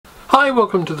Hi,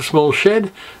 welcome to the small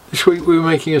shed. This week we're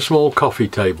making a small coffee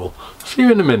table. See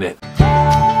you in a minute.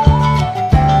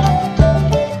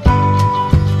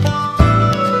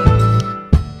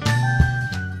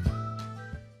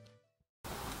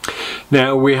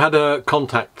 Now, we had a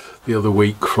contact the other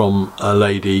week from a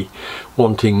lady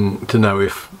wanting to know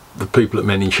if the people at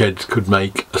Many Sheds could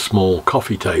make a small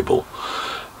coffee table.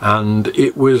 And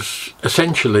it was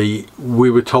essentially,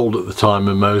 we were told at the time,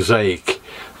 a mosaic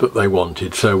that they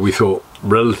wanted, so we thought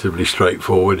relatively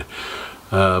straightforward,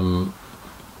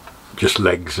 just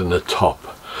legs and a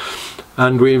top.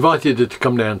 And we invited her to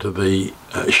come down to the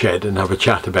shed and have a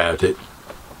chat about it.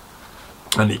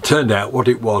 And it turned out what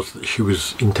it was that she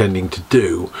was intending to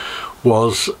do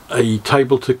was a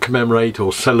table to commemorate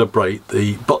or celebrate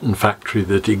the button factory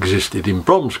that existed in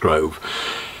Bromsgrove.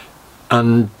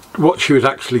 And what she was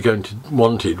actually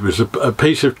wanted was a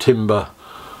piece of timber,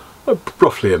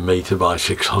 roughly 1 metre by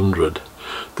 600,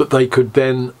 that they could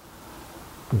then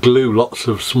glue lots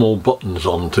of small buttons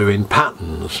onto in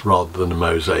patterns rather than a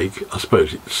mosaic. I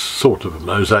suppose it's sort of a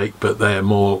mosaic, but they're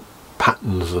more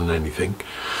patterns than anything.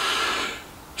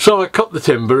 So I cut the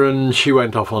timber and she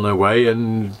went off on her way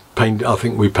and I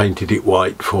think we painted it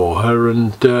white for her,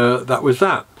 and that was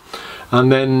that.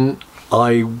 And then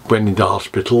I went into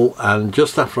hospital, and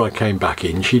just after I came back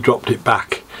in, she dropped it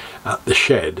back at the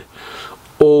shed,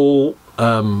 all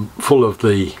full of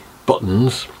the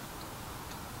buttons.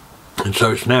 And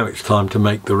so it's time to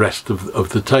make the rest of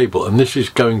the table, and this is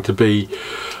going to be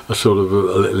a sort of a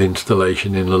little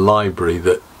installation in a library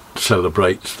that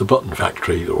celebrates the button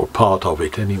factory, or part of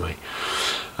it anyway.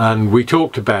 And we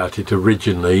talked about it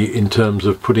originally in terms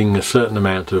of putting a certain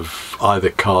amount of either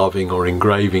carving or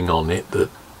engraving on it that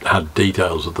had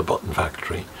details of the button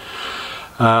factory,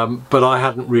 but I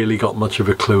hadn't really got much of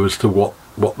a clue as to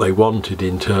what they wanted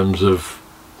in terms of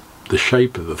the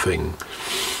shape of the thing.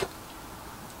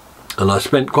 And I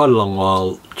spent quite a long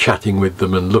while chatting with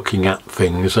them and looking at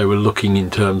things. They were looking in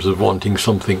terms of wanting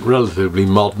something relatively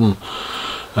modern,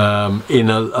 in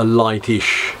a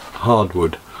lightish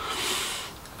hardwood.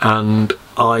 And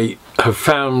I have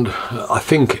found, I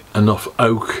think, enough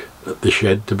oak at the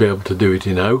shed to be able to do it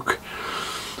in oak.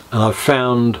 And I've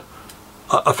found,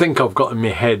 I think I've got in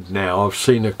my head now, I've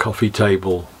seen a coffee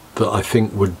table that I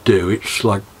think would do. It's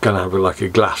like going to have like a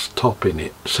glass top in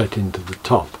it, set into the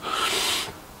top.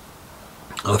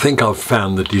 I think I've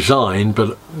found the design,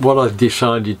 but what I've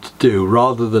decided to do,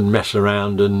 rather than mess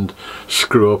around and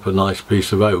screw up a nice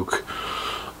piece of oak,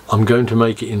 I'm going to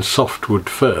make it in softwood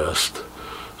first,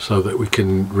 so that we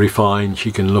can refine.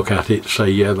 She can look at it, say,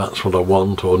 yeah, that's what I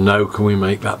want, or no, can we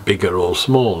make that bigger or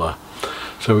smaller?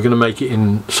 So we're going to make it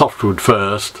in softwood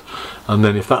first, and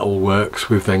then if that all works,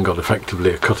 we've then got effectively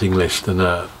a cutting list and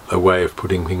a way of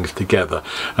putting things together.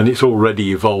 And it's already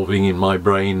evolving in my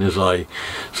brain as I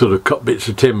sort of cut bits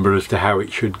of timber as to how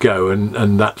it should go,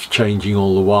 and that's changing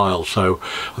all the while. So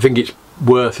I think it's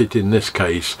worth it in this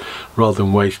case, rather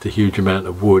than waste a huge amount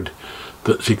of wood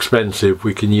that's expensive.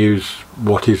 We can use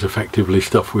what is effectively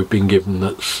stuff we've been given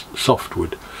that's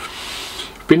softwood.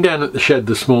 Been down at the shed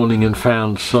this morning and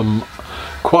found some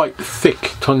quite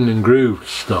thick tongue and groove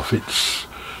stuff. It's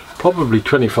probably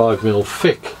 25mm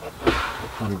thick,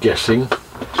 I'm guessing.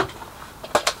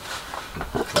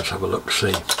 Let's have a look,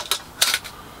 see.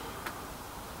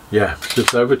 Yeah, it's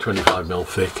just over 25mm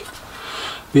thick.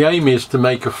 The aim is to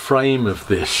make a frame of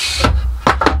this,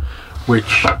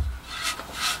 which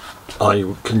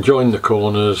I can join the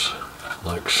corners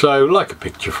like so, like a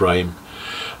picture frame,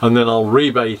 and then I'll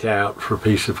rebate out for a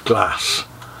piece of glass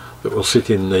that will sit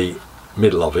in the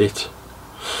middle of it,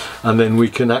 and then we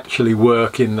can actually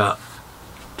work in that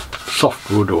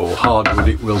softwood or hardwood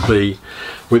it will be,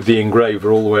 with the engraver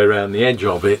all the way around the edge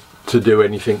of it, to do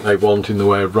anything they want in the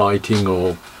way of writing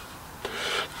or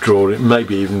drawing,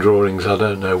 maybe even drawings, I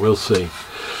don't know, we'll see.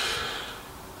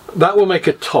 That will make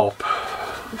a top.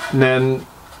 And then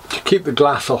to keep the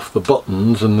glass off the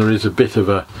buttons, and there is a bit of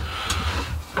a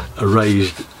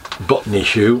raised button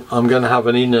issue, I'm going to have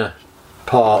an inner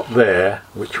part there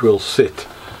which will sit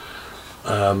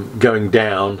going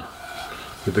down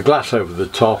with the glass over the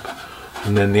top,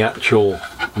 and then the actual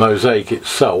mosaic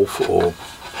itself, or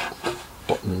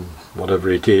button, whatever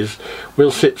it is,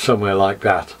 will sit somewhere like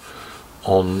that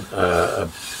on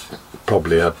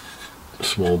probably a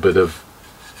small bit of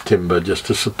timber just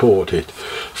to support it,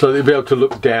 so they'll be able to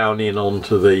look down in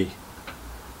onto the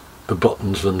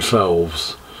buttons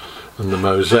themselves and the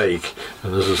mosaic.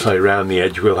 And as I say, around the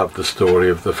edge we'll have the story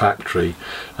of the factory,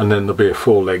 and then there'll be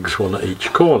 4 legs, one at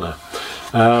each corner.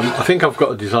 I think I've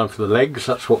got a design for the legs.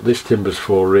 That's what this timber's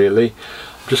for, really.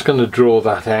 I'm just going to draw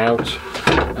that out,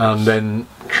 and then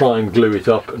try and glue it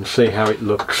up and see how it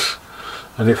looks,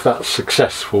 and if that's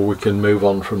successful we can move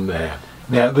on from there.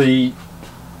 Now the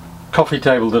coffee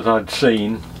table that I'd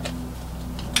seen,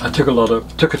 I took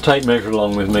a tape measure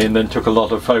along with me and then took a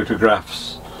lot of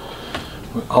photographs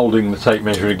holding the tape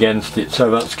measure against it, so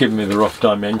that's given me the rough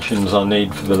dimensions I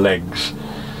need for the legs.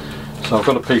 So I've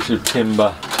got a piece of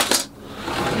timber.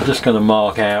 I'm just going to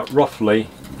mark out roughly.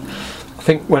 I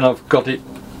think when I've got it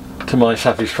to my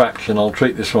satisfaction, I'll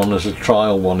treat this one as a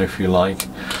trial one if you like.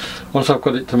 Once I've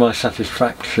got it to my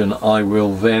satisfaction, I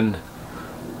will then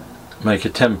make a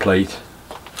template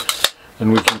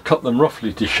and we can cut them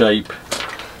roughly to shape,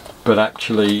 but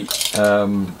actually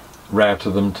router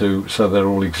them to so they're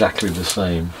all exactly the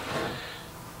same.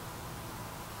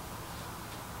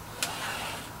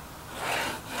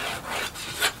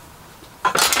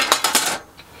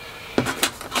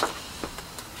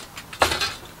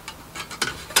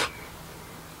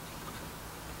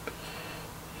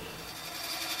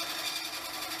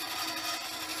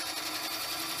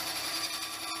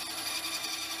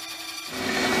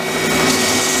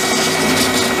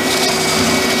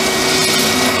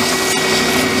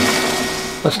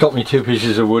 That's got me two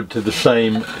pieces of wood to the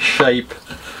same shape,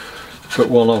 but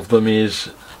one of them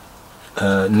is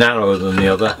narrower than the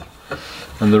other,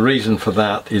 and the reason for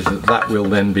that is that that will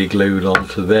then be glued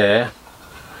onto there.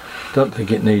 Don't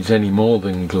think it needs any more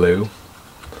than glue,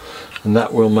 and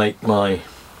that will make my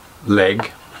leg,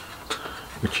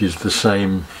 which is the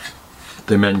same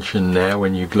dimension now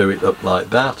when you glue it up like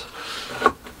that.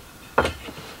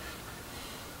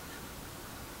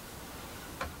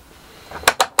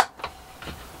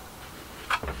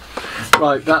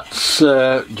 Right, that's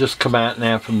just come out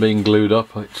now from being glued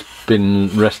up. It's been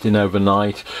resting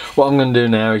overnight. What I'm going to do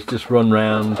now is just run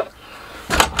round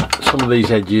some of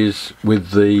these edges with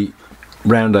the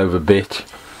round over bit.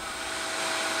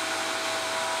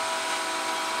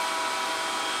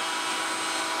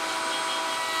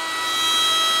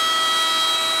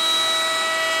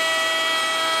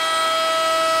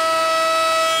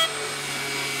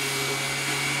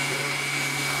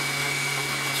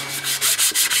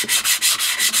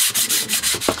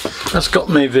 That's got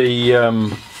me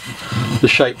the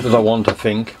shape that I want, I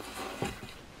think.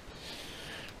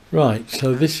 Right,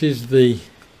 so this is the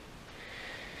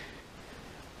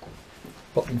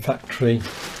Button Factory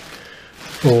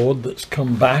board that's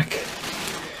come back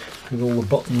with all the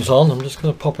buttons on. I'm just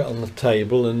going to pop it on the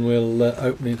table and we'll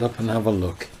open it up and have a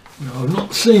look. Now, I've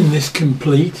not seen this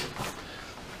complete.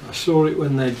 I saw it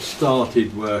when they'd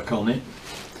started work on it,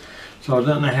 so I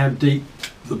don't know how deep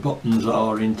the buttons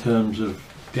are in terms of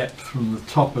depth from the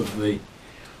top of the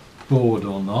board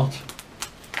or not,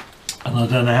 and I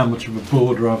don't know how much of a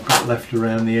border I've got left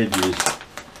around the edges,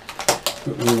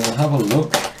 but we will have a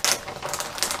look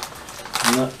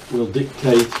and that will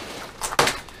dictate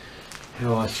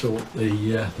how I sort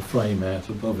the frame out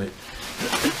above it.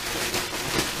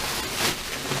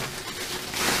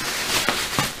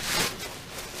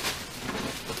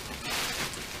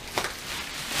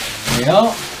 There we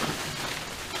are.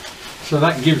 So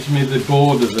that gives me the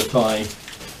border that I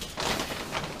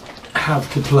have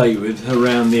to play with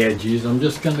around the edges. I'm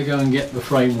just going to go and get the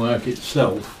framework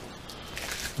itself,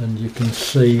 and you can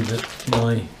see that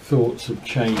my thoughts have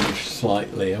changed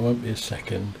slightly. I won't be a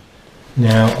second.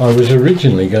 Now, I was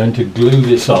originally going to glue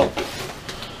this up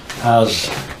as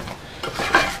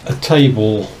a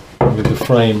table with the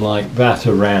frame like that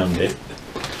around it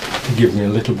to give me a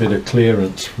little bit of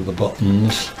clearance for the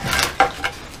buttons,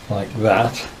 like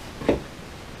that,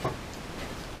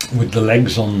 with the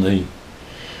legs on the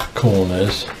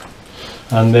corners,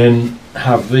 and then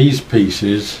have these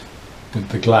pieces with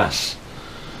the glass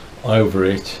over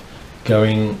it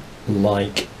going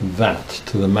like that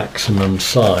to the maximum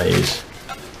size,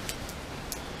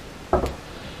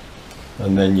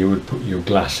 and then you would put your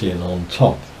glass in on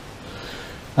top.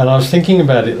 And I was thinking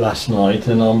about it last night,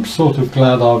 and I'm sort of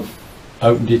glad I've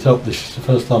opened it up. This is the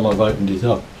first time I've opened it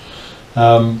up,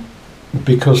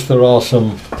 because there are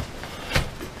some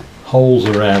holes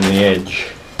around the edge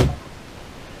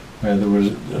where there was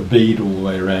a bead all the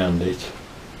way around it.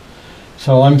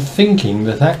 So I'm thinking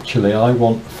that actually I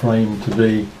want the frame to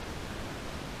be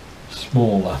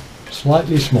smaller,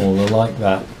 slightly smaller, like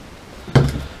that,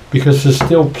 because there's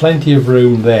still plenty of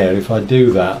room there if I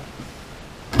do that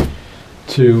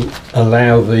to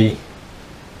allow the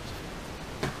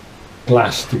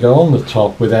glass to go on the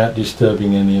top without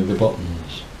disturbing any of the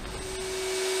buttons.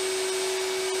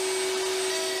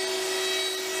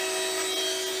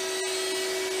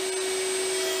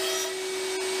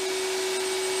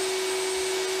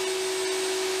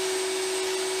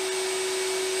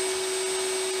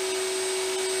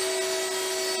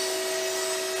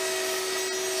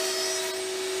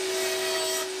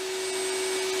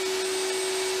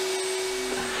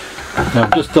 Now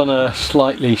I've just done a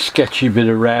slightly sketchy bit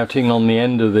of routing on the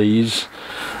end of these,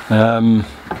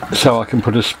 so I can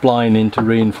put a spline in to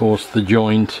reinforce the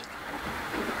joint,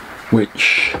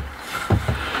 which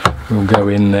will go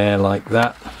in there like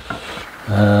that,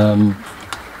 and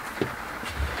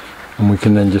we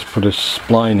can then just put a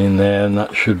spline in there, and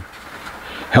that should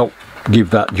help give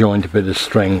that joint a bit of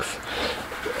strength.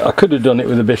 I could have done it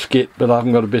with a biscuit, but I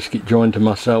haven't got a biscuit jointer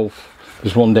myself.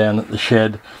 There's one down at the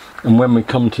shed, and when we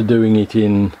come to doing it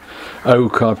in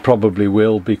oak I probably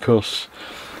will, because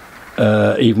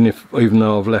even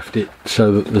though I've left it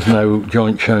so that there's no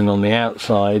joint showing on the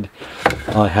outside,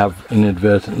 I have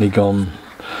inadvertently gone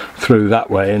through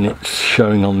that way and it's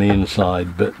showing on the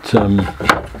inside. But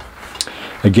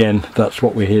again, that's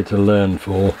what we're here to learn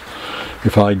for.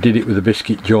 If I did it with a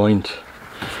biscuit joint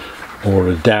or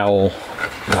a dowel,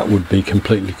 that would be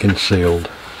completely concealed.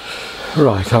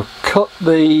 Right, I've cut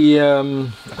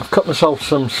myself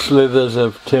some slithers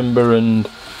of timber and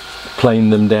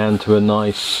planed them down to a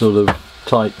nice sort of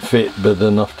tight fit, but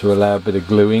enough to allow a bit of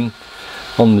gluing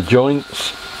on the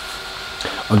joints.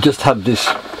 I've just had this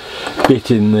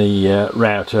bit in the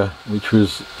router, which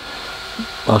was,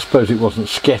 I suppose it wasn't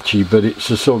sketchy, but it's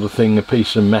the sort of thing, a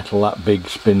piece of metal that big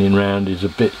spinning round is a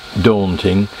bit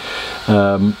daunting,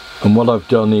 and what I've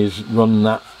done is run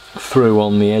that through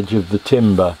on the edge of the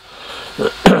timber,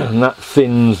 and that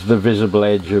thins the visible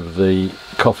edge of the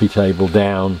coffee table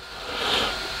down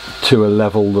to a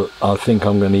level that I think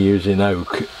I'm going to use in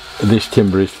oak. This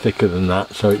timber is thicker than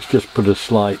that, so it's just put a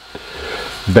slight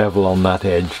bevel on that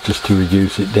edge just to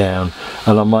reduce it down,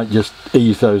 and I might just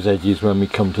ease those edges when we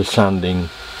come to sanding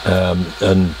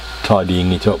and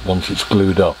tidying it up once it's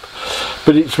glued up.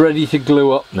 But it's ready to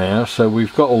glue up now, so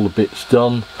we've got all the bits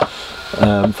done.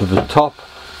 For the top,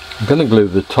 I'm going to glue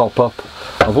the top up.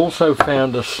 I've also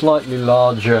found a slightly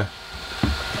larger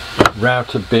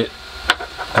router bit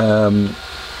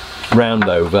round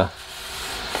over,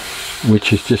 which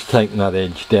has just taken that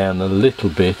edge down a little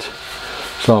bit,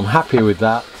 so I'm happy with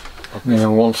that.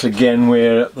 Now once again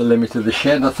we're at the limit of the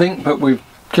shed, I think, but we've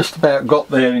just about got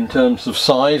there in terms of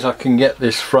size. I can get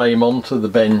this frame onto the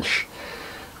bench,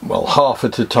 well, half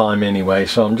at a time anyway,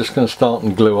 so I'm just going to start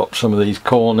and glue up some of these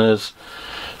corners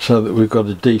so that we've got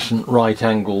a decent right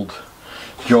angled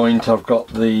joint. I've got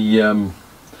the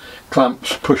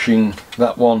clamps pushing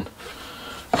that one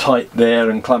tight there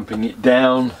and clamping it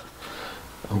down.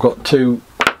 I've got two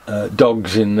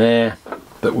dogs in there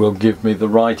that will give me the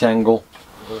right angle.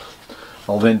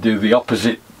 I'll then do the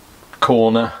opposite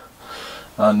corner,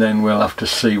 and then we'll have to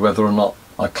see whether or not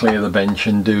I clear the bench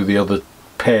and do the other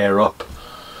pair up,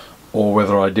 or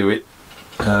whether I do it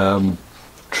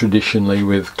traditionally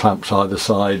with clamps either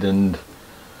side and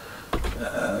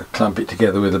clamp it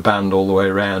together with a band all the way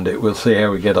around it. We'll see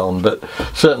how we get on, but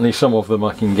certainly some of them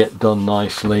I can get done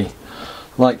nicely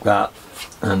like that,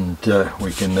 and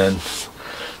we can then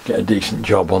get a decent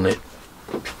job on it.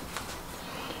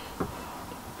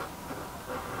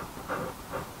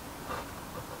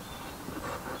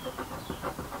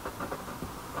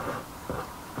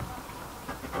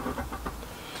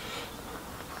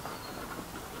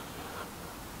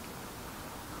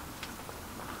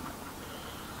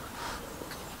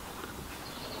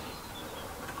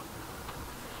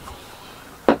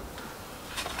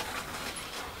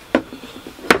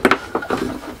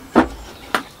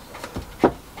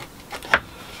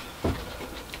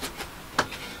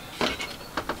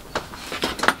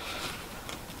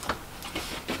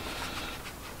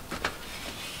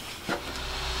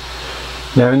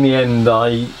 Now in the end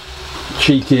I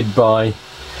cheated by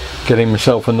getting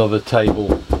myself another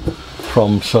table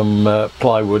from some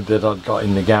plywood that I'd got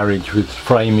in the garage with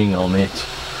framing on it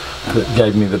that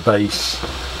gave me the base.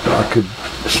 I could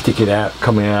stick it out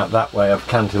coming out that way. I've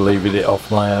cantilevered it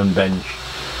off my own bench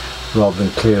rather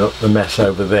than clear up the mess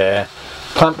over there.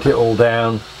 Clamped it all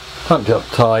down, clamped it up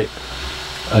tight,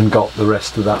 and got the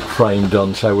rest of that frame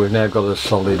done, so we've now got a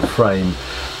solid frame.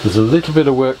 There's a little bit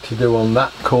of work to do on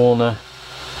that corner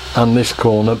and this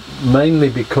corner, mainly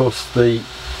because the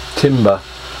timber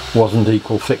wasn't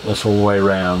equal thickness all the way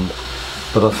around,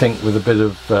 but I think with a bit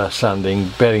of sanding,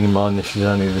 bearing in mind this is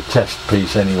only the test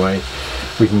piece anyway,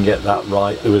 we can get that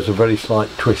right. There was a very slight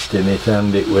twist in it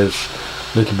and it was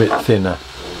a little bit thinner,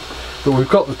 but we've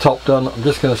got the top done. I'm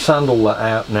just going to sand all that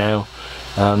out now,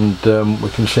 and we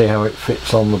can see how it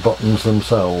fits on the buttons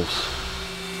themselves.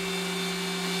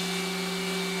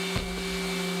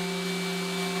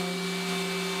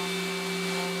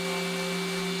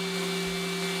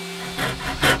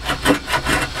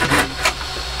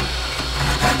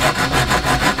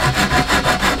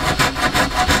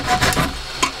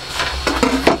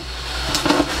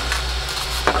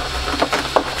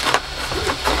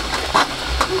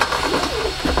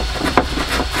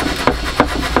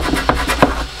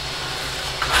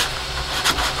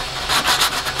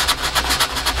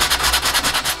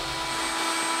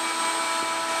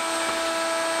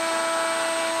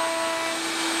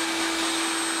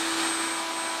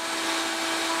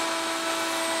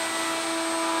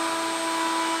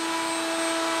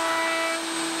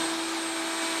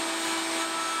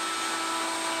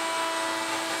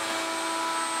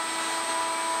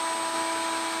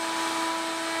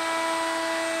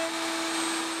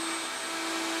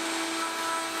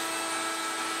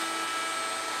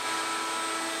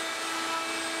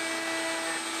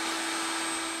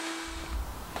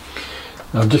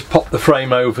 I've just popped the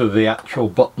frame over the actual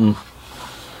button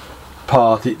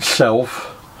part itself.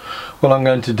 What I'm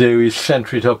going to do is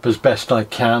centre it up as best I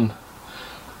can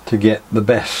to get the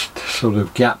best sort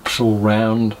of gaps all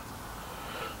round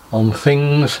on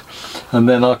things, and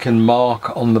then I can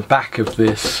mark on the back of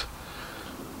this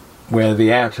where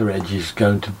the outer edge is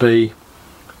going to be,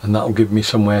 and that will give me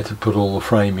somewhere to put all the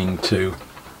framing to.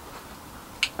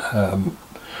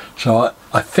 So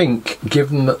I think,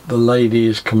 given that the lady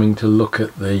is coming to look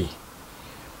at the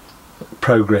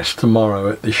progress tomorrow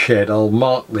at the shed, I'll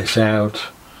mark this out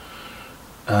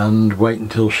and wait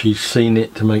until she's seen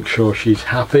it to make sure she's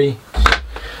happy,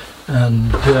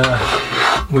 and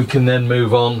we can then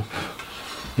move on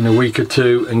in a week or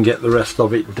two and get the rest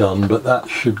of it done. But that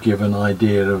should give an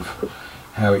idea of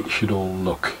how it should all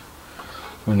look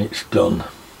when it's done.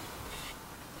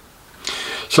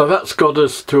 So that's got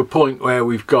us to a point where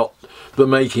we've got the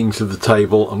makings of the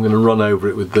table. I'm going to run over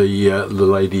it with the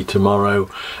lady tomorrow,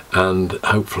 and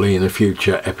hopefully in a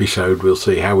future episode we'll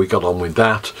see how we got on with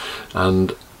that,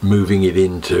 and moving it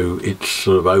into its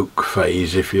sort of oak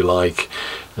phase, if you like,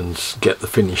 and get the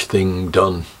finished thing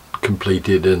done,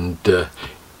 completed, and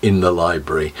in the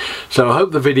library. So I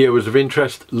hope the video was of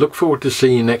interest. Look forward to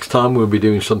seeing you next time. We'll be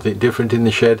doing something different in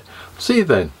the shed. See you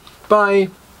then. Bye.